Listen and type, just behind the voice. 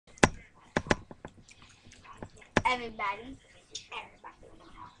everybody.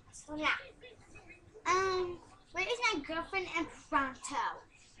 So now, where is my girlfriend and Pronto?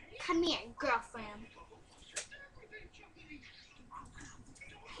 Come here, girlfriend.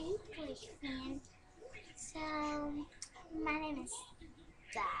 Hey, boyfriend. So, my name is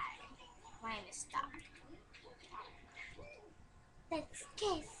Star. Let's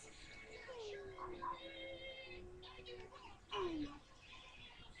kiss.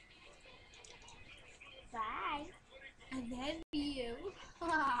 Bye. I love you.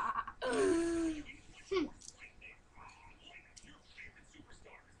 Hi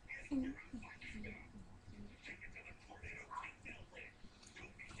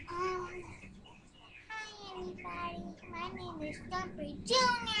everybody, my name is Jumper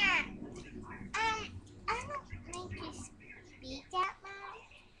Jr. I don't make you speak that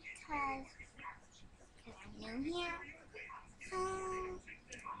much because I'm new here. So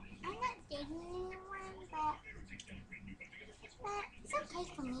I'm not dating anyone, but it's okay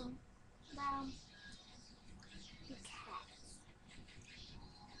for me. Well, because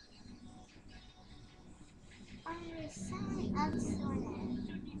on the side of sort of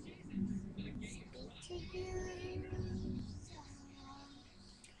speak to you. So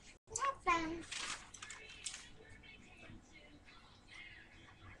have fun.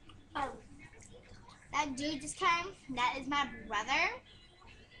 Oh, that dude just came. That is my brother.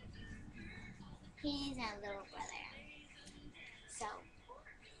 He's my little brother. So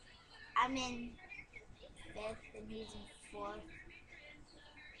I'm in 5th and he's in 4th.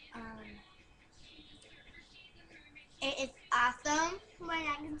 It is awesome when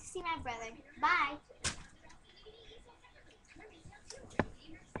I can see my brother. Bye.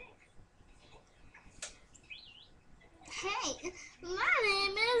 Hey, my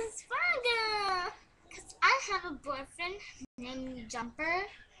name is Farga. Cause I have a boyfriend named Jumper.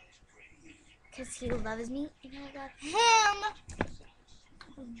 Cause he loves me and I love him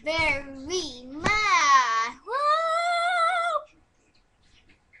very much. Woo!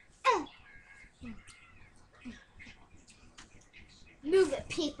 Move it,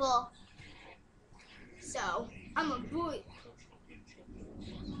 people. So, I'm a boy.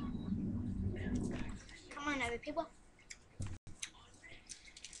 Come on, other people.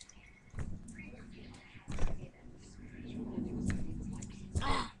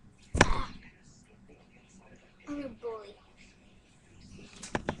 I'm a boy.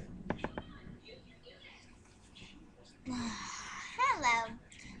 Hello,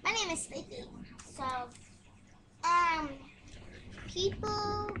 my name is Sleepy. So,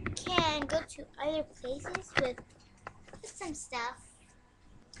 people can go to other places with some stuff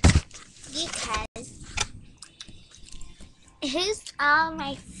because here's all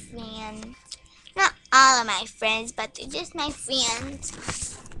my friends. Not all of my friends, but they're just my friends.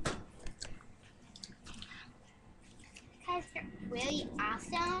 Because they're really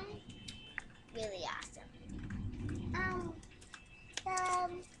awesome. Really awesome. So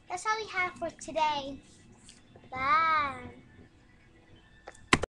that's all we have for today. Bye.